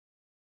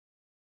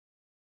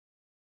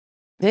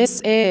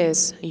This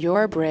is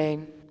your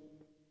brain.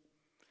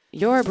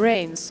 Your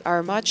brains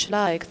are much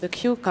like the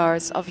cue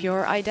cards of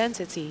your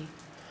identity,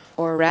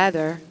 or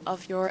rather,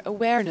 of your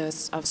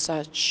awareness of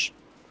such.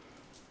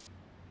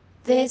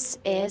 This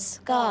is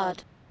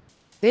God.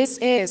 This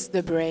is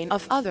the brain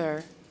of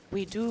other.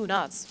 We do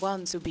not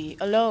want to be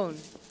alone.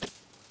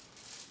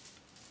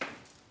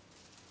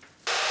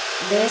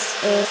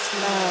 This is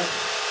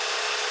love.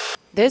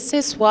 This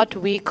is what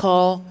we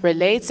call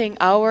relating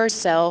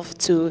ourselves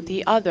to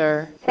the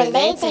other.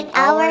 Relating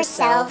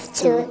ourselves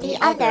to the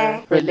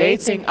other.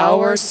 Relating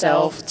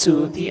ourselves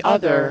to the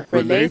other.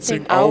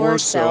 Relating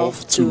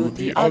ourselves to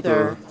the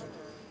other.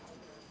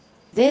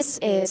 This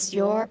is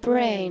your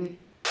brain.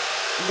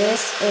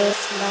 This is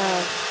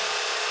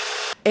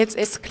love. It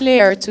is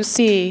clear to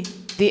see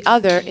the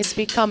other is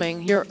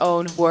becoming your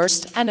own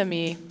worst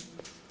enemy.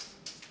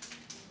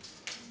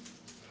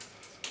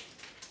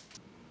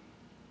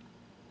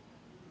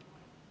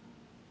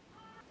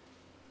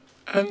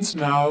 And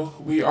now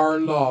we are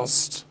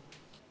lost.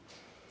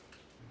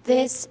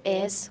 This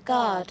is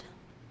God.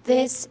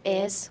 This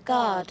is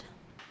God.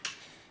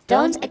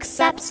 Don't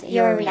accept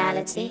your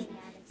reality.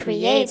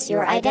 Create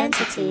your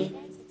identity.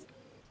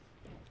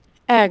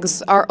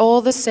 Eggs are all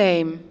the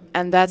same,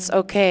 and that's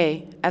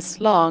okay, as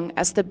long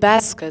as the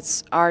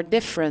baskets are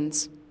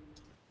different.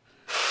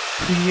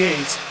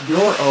 Create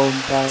your own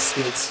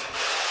basket.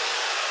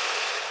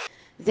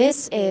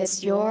 This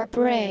is your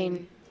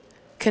brain.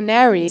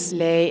 Canaries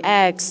lay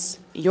eggs.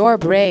 Your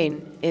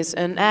brain is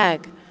an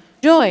egg.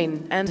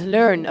 Join and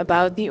learn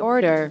about the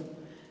order.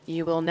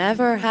 You will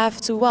never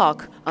have to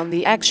walk on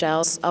the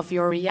eggshells of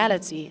your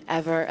reality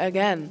ever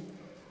again.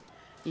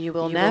 You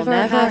will never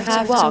have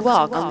to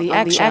walk on the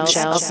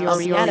eggshells of your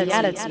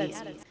reality.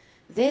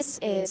 This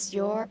is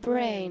your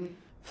brain.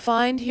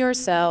 Find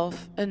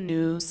yourself a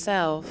new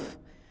self.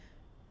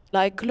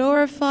 Like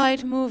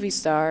glorified movie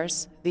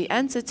stars, the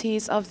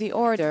entities of the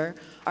order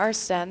are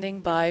standing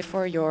by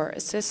for your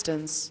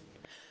assistance.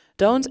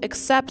 Don't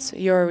accept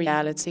your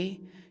reality,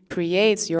 create your